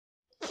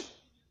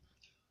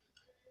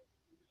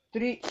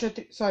3,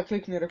 4, sad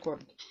klikni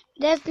rekord.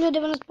 10 ljudi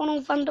vas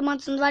ponovo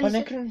fantomacom 20. Pa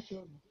ne kreni ti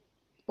odmah.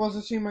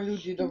 Pozdrav svima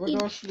ljudi,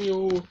 dobrodošli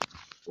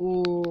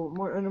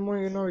na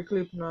moj novi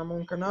klip na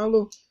mom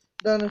kanalu.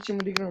 Danas ćemo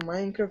da igramo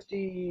Minecraft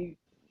i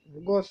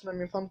gost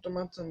nam je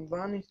fantomacom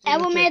 12.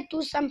 Evo me,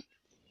 tu sam.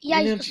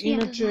 Ja isto smijem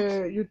da Inače,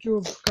 znam.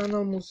 YouTube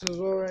kanal mu se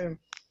zove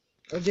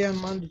Dejan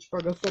Mandić, pa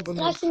ga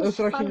slobodno,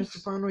 Strahine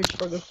Stefanović,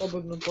 pa ga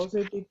slobodno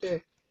posjetite.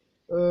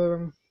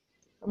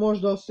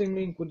 Možda ostavim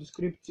link u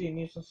deskripciji,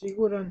 nisam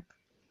siguran.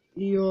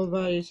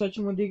 I sad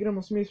ćemo da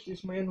igramo, smislili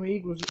smo jednu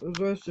igru,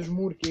 zove se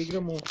Zmurke,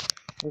 igramo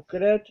u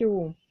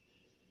kreativu.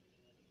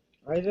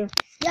 Ajde.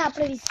 Ja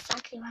prvi se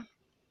sakrivam.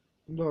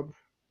 Dobro.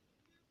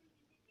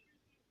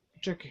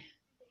 Čekaj.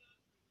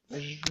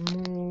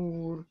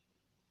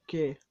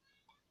 Zmurke.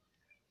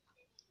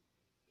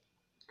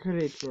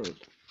 Create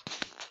world.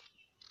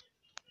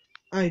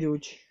 Ajde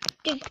uđi.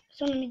 Čekaj,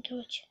 samo mi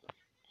dođe.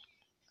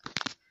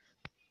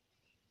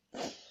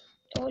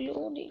 To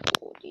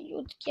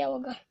ljudski, evo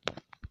ga.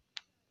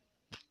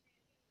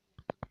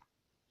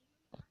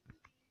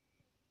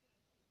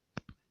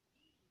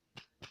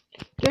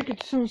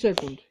 Čekajte samo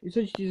sekund i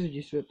sad će ti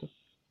izađi sve to.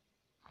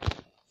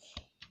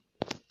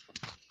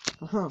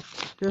 Aha,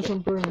 ja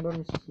sam prvi da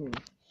mi se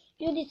snima.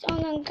 Ljudi,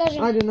 samo da vam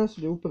kažem... Ajde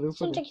nasilje, upadaj.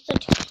 Čekaj.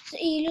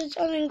 I ljudi,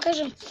 samo da vam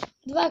kažem,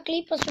 2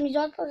 klipa su mi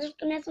izostala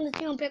zašto ne sam da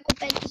snimam preko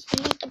 15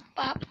 minuta,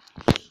 pa...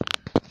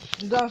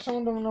 Da,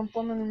 samo da vam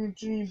pomenem,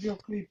 juče nije bio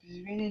klip,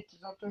 izvinite,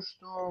 zato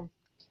što...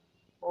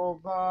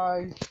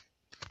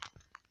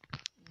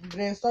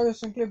 Stavio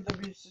sam klip da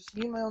bi se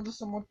snima i onda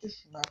sam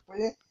otišao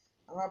napolje.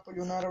 A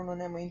napolju naravno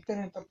nema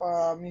interneta,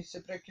 pa mi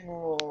se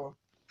prekinulo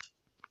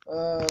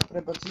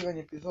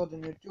prebacivanje epizode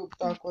na YouTube,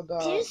 tako da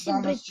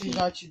danas će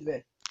izaći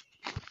 2.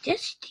 Gdje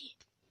si ti?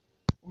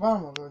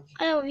 Vamo dođi.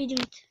 Evo vidim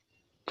te.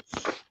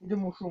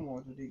 Idemo u šumu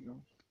ovdje da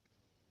igramo.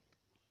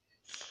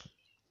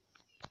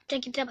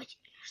 Čekaj, treba ti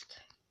nešto.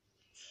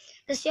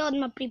 Da se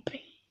odmah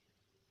pripremi.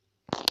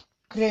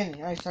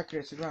 Kreni, aj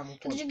sakrije se, gledamo u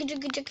podu.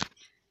 Čekaj.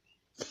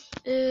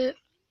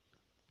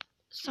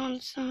 Samo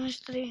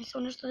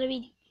nešto da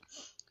vidim.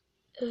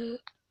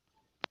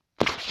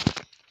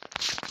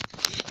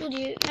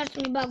 Ljudi,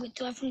 nešto mi baguje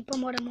telefon, pa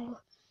moram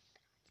ovo.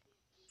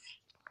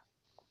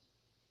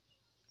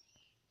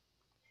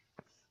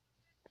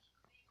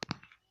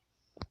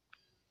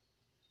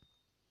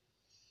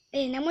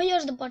 Nemoj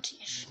još da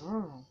počinješ.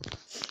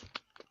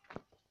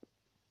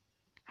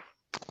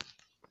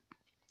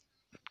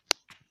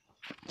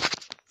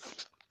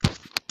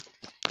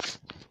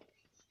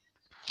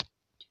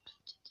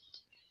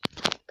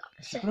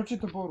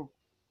 Pročita poruku.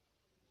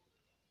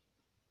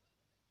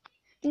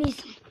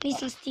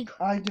 Nisam stigao.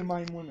 Ajde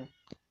majmune.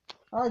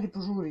 Ajde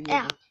požuri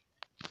jebati.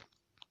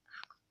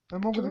 Ja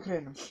mogu da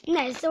krenem?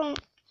 Ne, samo...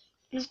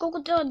 Znaš koliko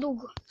treba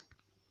dugo?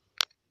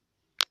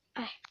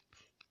 Aj.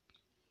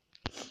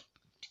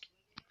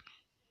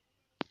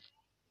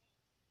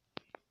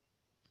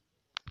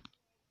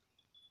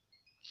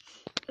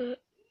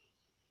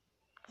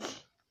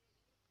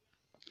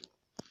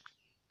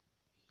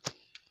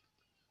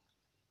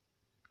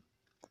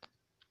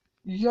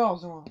 Ja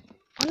znam.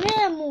 A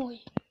nemoj!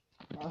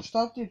 A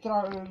šta ti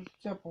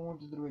cepam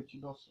ovdje drveći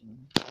dosadno?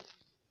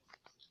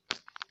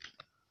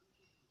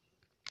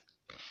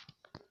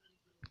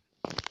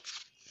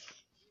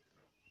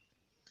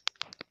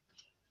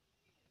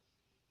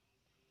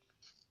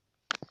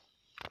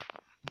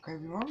 Kaj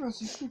bi mogla da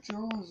se isključi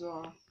ovo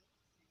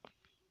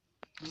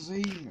za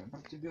ime,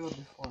 bar ti bilo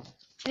bi fora.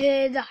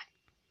 Da.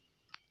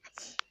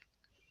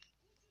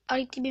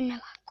 Ali ti bi me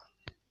lako.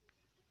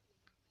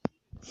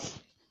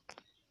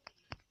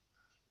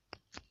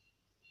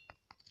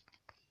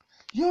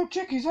 Jo,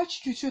 čekaj,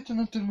 izaći ću i sve to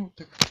na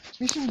trenutak.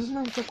 Mislim da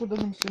znam kako da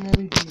nam se ne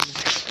vidi ime.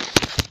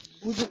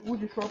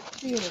 Budeš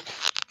opcirat,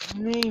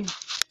 name,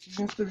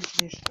 ne ostaviš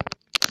ništa.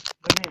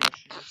 Da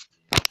nemaš ime.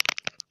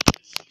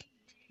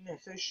 Ne,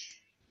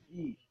 staviš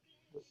i.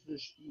 Da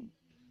staviš i.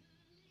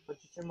 Pa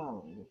će se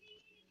malo vidjeti.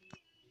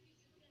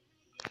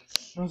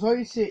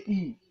 Nazovi se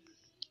i.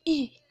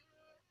 I.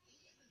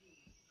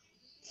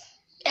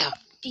 Evo,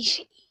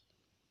 piše i.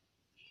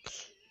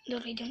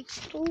 Dobro, idem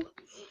tu.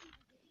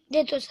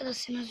 Gdje to sada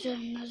se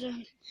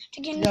nazovem?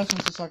 Čekaj, Ja sam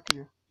se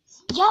sakrio.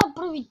 Ja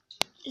prvi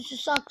se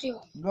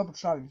sakrio. Dobro,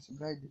 šalim se,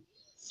 ajde.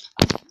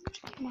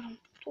 Čekaj, moram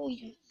tu,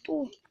 idem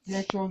tu.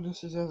 Ja ću ovdje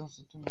se zezam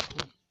sa tom.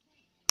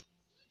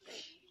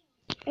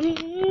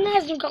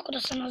 Ne znam kako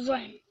da se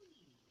nazovem.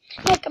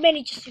 Neka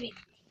meni će se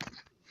vidjeti.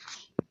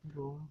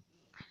 Dobro.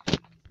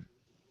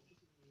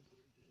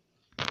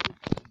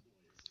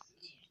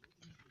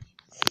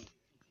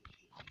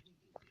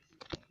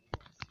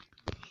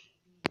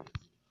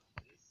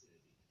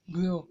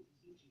 Bio.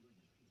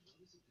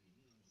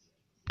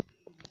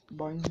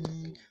 Bang.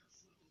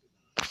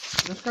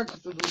 Znaš kako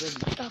to da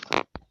uredi?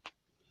 Tako.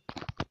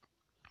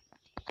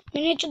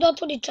 Mi neće da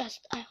otvori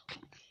čest, evo.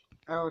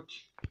 Evo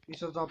ti. I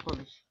sad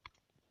zapališ.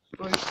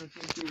 Stojiš na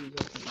tim TV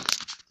zapališ.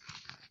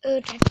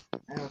 Čekaj.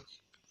 Evo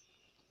ti.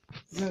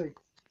 Gledaj.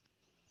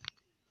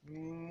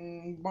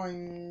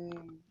 Bang.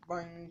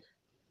 Bang.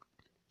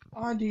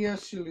 Ajde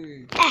jesi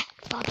li?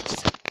 Hvatao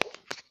sam.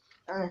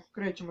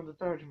 Krećemo da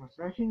tražimo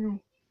svetinju.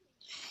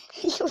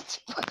 Ljudi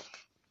pa.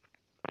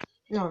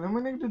 Ja,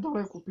 nemoj negdje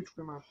daleko u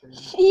pičkoj materiji.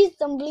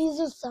 Nisam,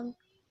 blizu sam.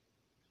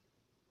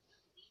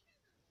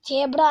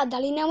 Cije brat, da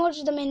li ne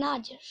možeš da me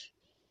nađeš?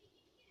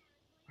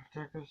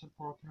 Čekaj se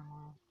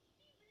popnemo.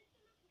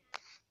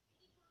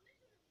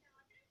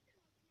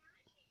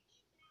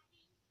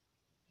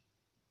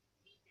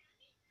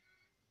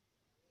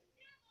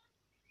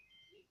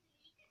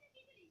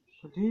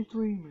 Pa gdje je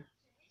tvoje ime?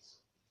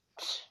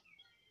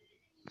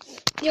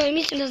 Joj,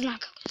 mislim da zna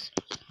kako se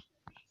zove.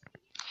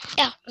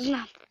 Evo,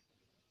 znam.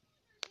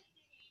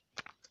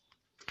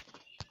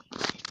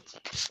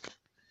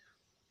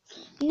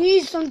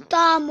 Nisam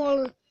tamo.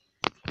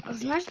 A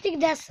znaš ti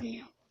gdje sam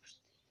ja?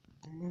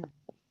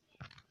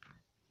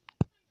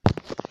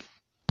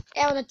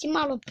 Evo da ti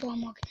malo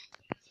pomogne.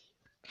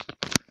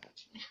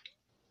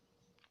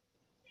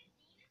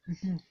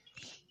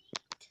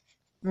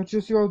 Znači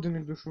jesi ovdje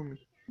negdje u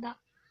šumi? Da.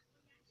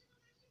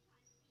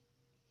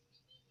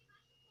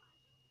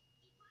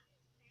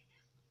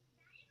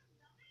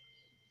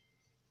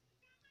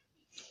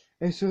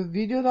 Se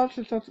vidio da li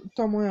se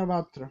ta moja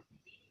vatra?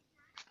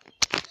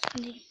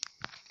 Sadi.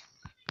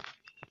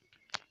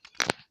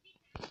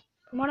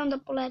 Moram da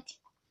poletim.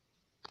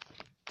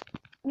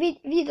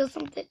 Vidio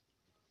sam te.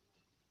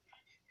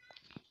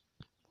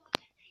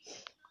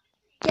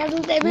 Ja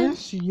sam tebe...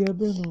 Jesi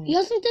jebeno.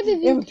 Ja sam tebe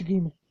vidio. Evo ti ga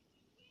ime.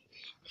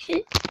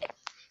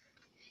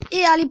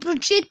 Ali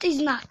pročitaj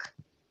znak.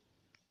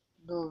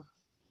 Dobro.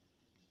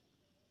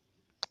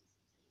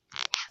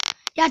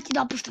 Ja ti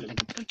dopuštam da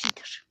ga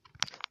pročitaš.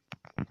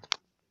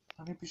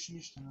 Pa ne piše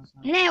ništa na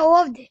znaku. Ne,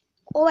 ovdje.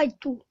 Ovaj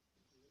tu.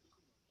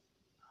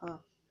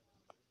 Aha.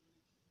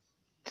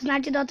 To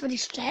znači da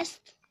otvoriš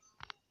čest.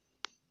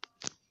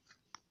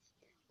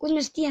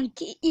 Uzmeš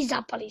TNT i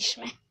zapališ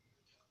me.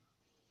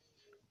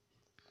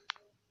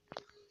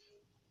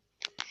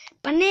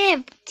 Pa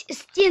ne,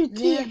 s TNT.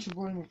 Neću,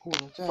 boli me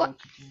kurac, evo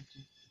ti TNT.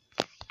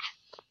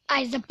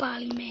 Aj,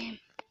 zapali me.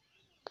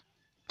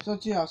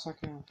 Sad ću ja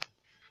sakrenuti.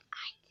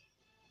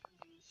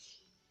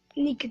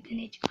 Nikad te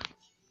neću.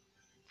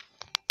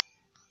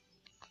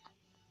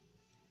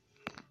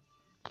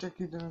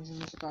 Čekaj da nađem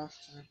mi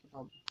stašće neko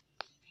dobro.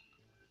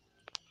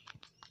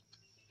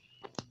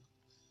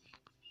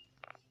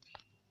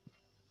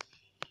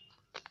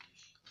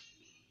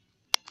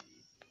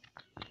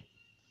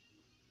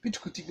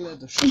 Pičko ti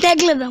gledaš. Ne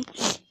gledam.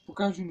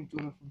 Pokaži mi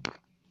telefon.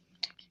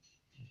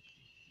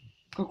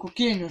 Kako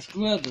kenjaš,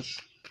 gledaš.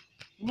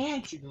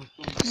 Neći ga u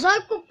tom.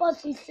 Zakopao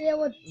sam se,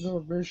 evo.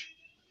 Zor, beži.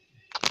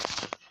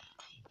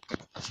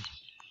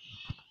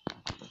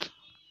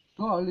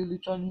 Ali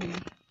li ta nije?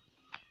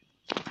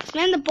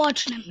 Smijem da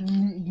počnem.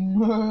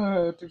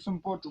 Ne, tek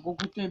sam počeo,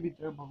 koliko tebi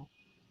trebalo.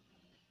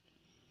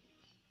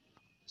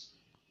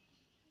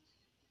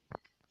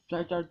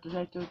 Čaj.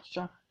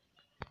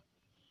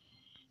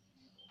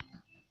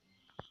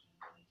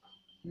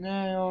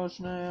 Ne još.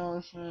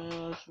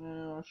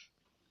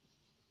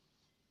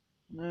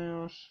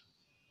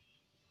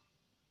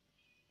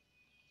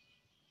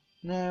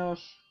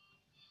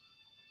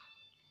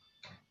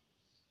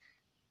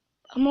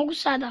 A mogu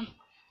sada?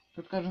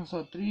 Kad kažem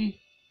sad 3,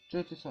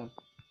 4 sad.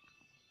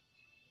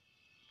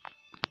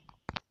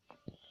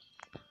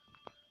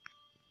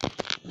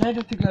 Daj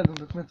da ti gledam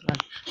dok me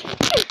tražiš.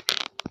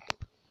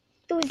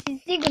 Tu si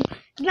sigurno.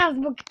 Znam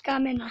zbog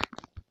kamena.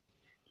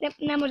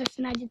 Ne može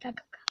se nađe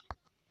takav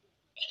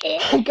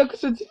kamen. Kako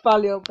se ti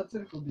palio pa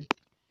crkvu bi?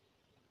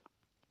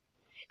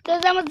 To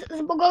je samo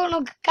zbog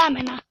onog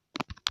kamena.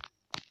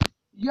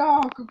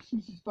 Ja, kako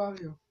sam se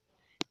spalio.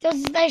 To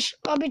se staviš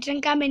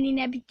običan kamen i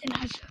ne bi te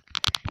našao.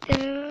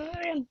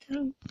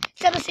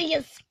 Sada se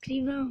ja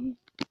skrivam.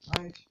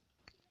 Ajde.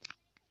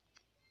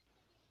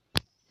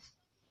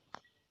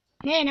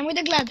 Ne, nemoj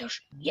da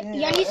gledaš. Ja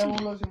Ne, nisam... evo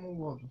ulazim u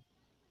vodu.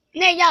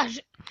 Ne,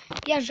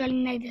 ja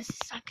želim negdje da se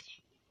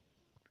sakrijem.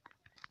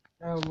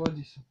 Evo,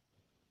 vodi se.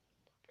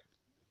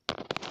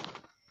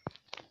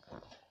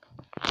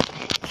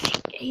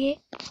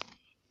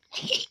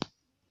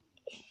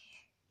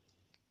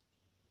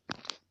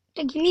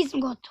 Čekaj,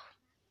 nisam gotov.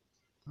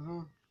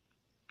 Aha.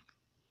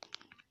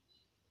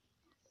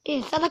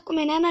 Sad ako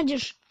me ne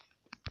nađeš,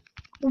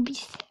 ubi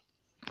se.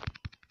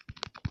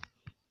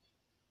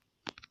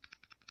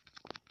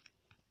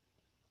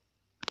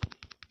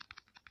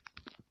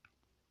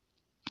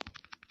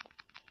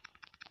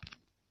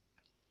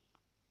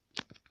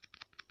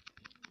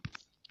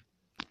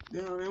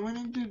 Evo, nemoj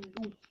negdje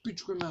u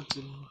pičkoj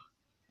materiji.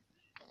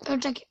 Evo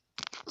čekaj,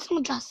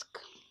 samo časak.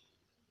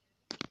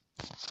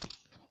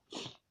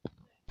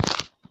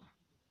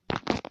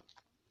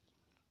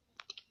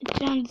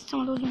 Trebam da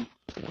samo da uzmem.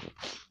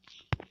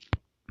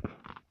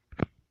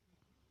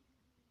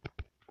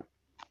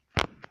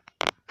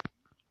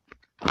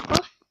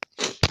 Tako.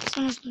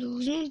 Samo nešto da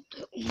uzmem, to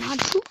je u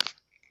maču.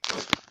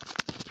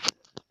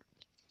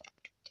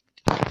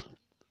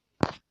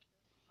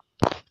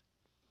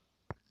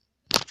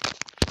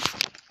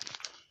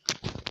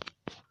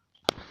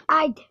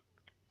 Ajde.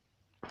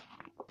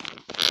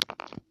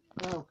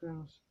 Evo,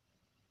 krenuo sam.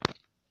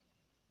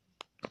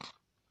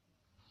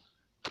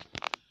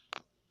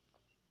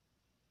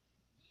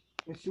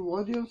 Jesi u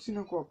vodi ili si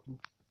na kopnu?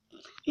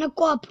 Na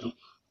kopnu.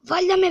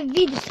 Valjda me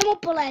vidi, samo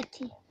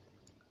poleti.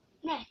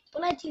 Ne,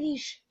 poleti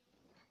više.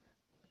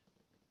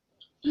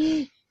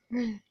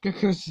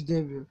 Kakav si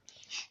debil.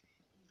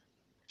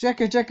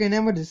 Čekaj,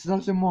 nemoj da se,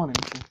 da se molim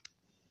te.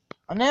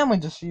 A nemoj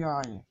da si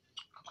jaje.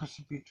 Kakav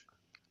si pička.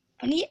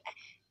 Pa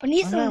A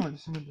nisam... nemoj da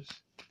se ne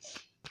desi.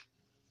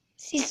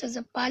 Siso,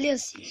 zapalio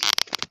si.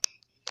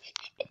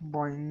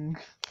 Boing.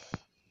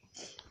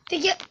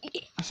 Tek ja...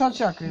 A sad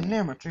ću ja krijem,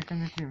 nema, čekaj,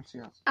 ne krijem se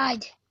ja.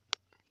 Ajde.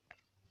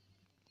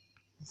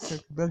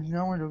 Čekaj, Belđi,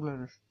 nemoj da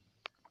gledaš.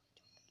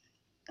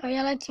 A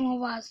ja letim u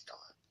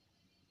vazduh.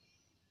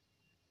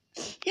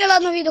 Ja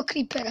ladno vidio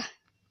kripera.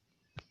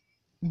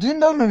 Din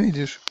da li me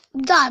vidiš?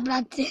 Da,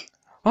 brate.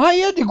 Aj,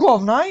 jedi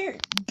govna, aj.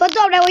 Pa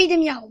dobro, evo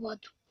idem ja u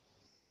vodu.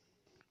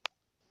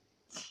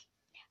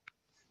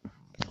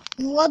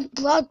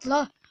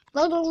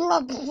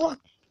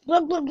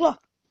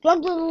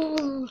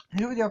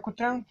 Ljudi, ako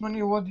trenutno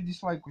nije u vodi,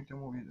 dislajkujte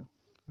mu video.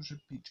 Može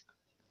pička.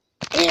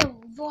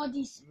 Evo,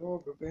 vodi se.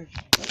 Dobro, beži.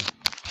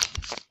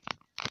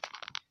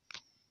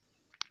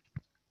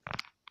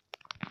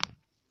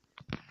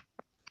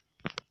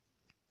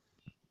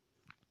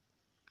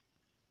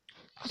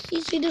 A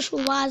ti ideš u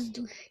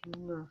vazduh.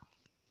 Ne.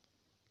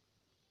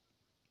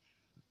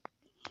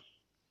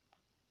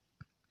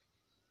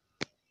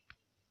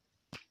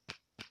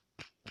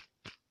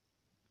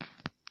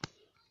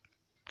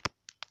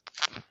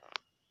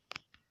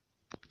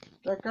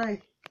 Čekaj.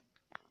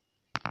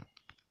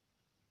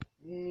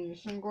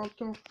 Nisam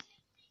gotov.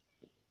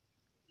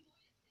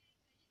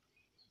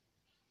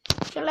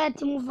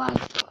 Letim u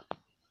vazduh.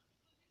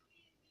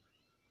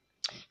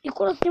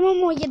 Nikola,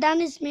 snimamo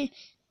 11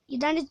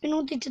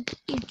 minuta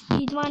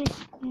i 12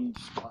 sekundi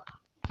skoro.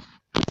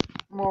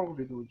 Mogu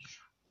bi da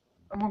uđeš.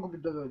 A mogu bi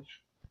da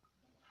dođeš.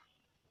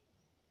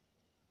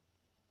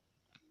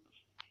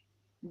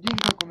 Din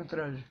kako me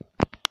traži.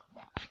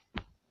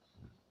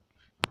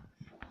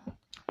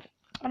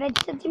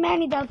 Reci sad ti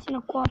meni da li si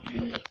na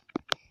kopnu.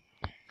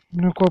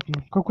 Na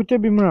kopnu. Kako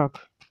tebi mrak?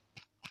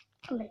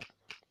 Lepo.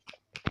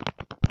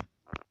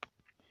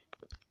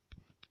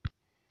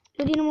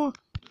 Ljudi, idemo,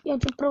 ja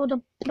ću prvo da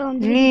probam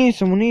da vidim.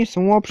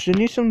 Nisam uopšte,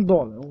 nisam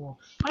dole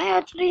uopšte. Pa ne,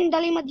 ja ću da vidim da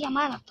li ima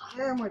dijamanata.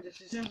 Nemoj da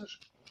se sjezaš.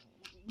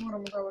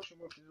 Moramo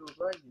završiti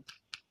epizodu, ajde.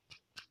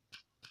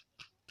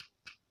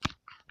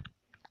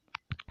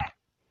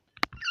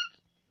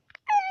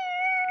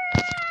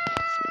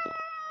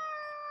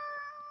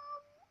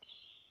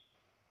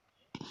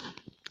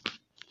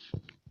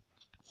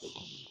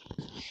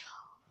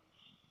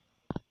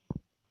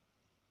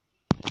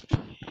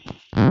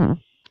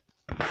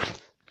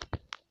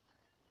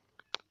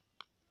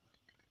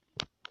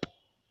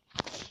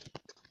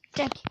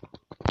 Čekaj.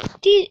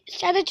 Ti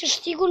sada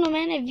ćeš sigurno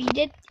mene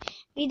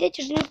vidjet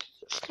ćeš nešto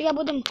što ja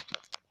budem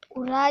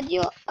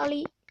uradio,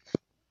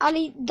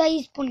 ali da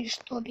ispuniš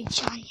to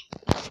obećanje.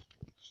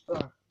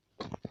 Šta?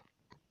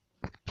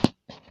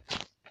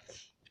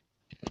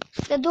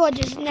 Da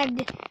dođeš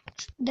negdje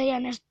da ja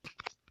nešto,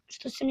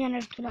 što sam ja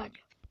nešto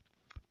radio.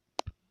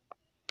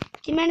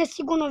 Ti mene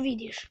sigurno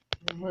vidiš.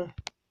 Ne.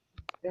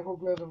 Evo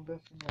gledam gdje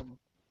si nema.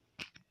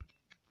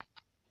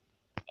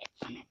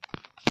 Pa ne.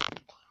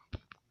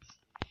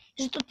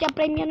 Zato ti ja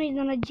pravim jedno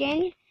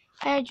iznenađenje,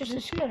 a ja ću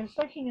se... Sve,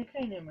 svaki ne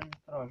kraj nema ne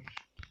tražiš.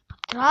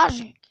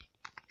 Tražim te.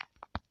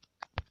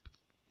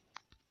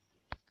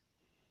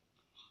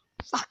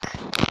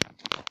 Fuck.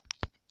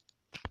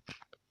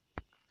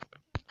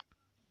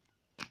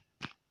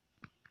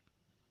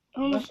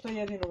 Znaš što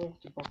jedino mogu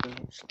ti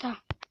pokazati? Šta?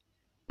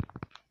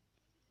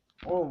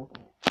 Ovo.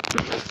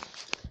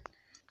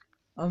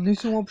 Ali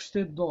nisam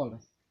uopšte dole.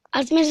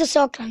 Ali smiješ da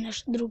se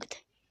okreneš drugde.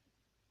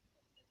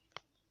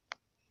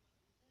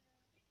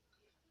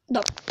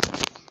 Dobro.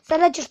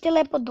 Sada ćeš ti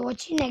lepo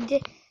doći negdje,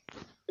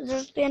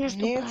 zašto ja nešto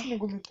pravim. Neću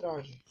nego me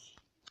traži.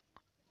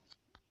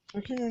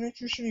 Dakle, ja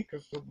neću više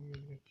nikad s tobom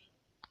igrati.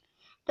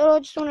 Dobro,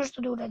 hoću samo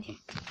nešto da uradim.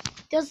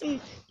 Htio sam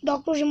da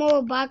okružim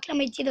ovo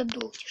baklama i ti da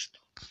dođeš tu.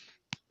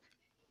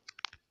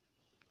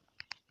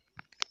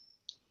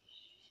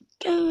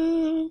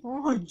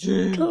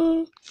 Ajde.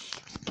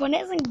 Pa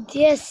ne znam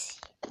gdje si.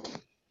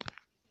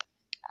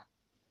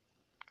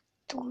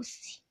 Tu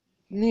si.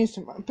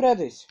 Nisam,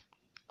 predaj se.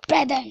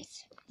 Predajem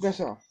se. Gdje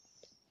sam?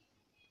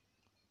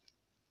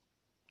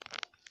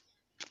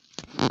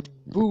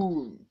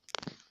 Boom.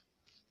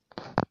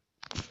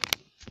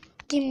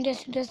 Tim gdje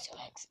se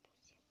desila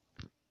eksplozija.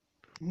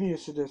 Nije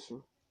se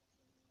desilo.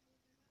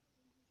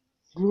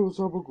 Gledao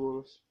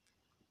zabagala se.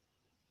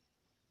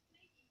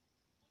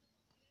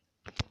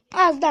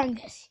 A, znam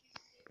gdje si.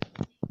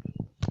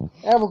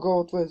 Evo ga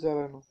ovo tvoje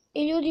zeleno.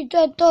 I ljudi,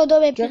 to je to od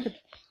ove Čekaj.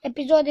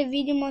 epizode.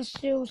 Vidimo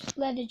se u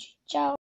sljedećoj. Ćao.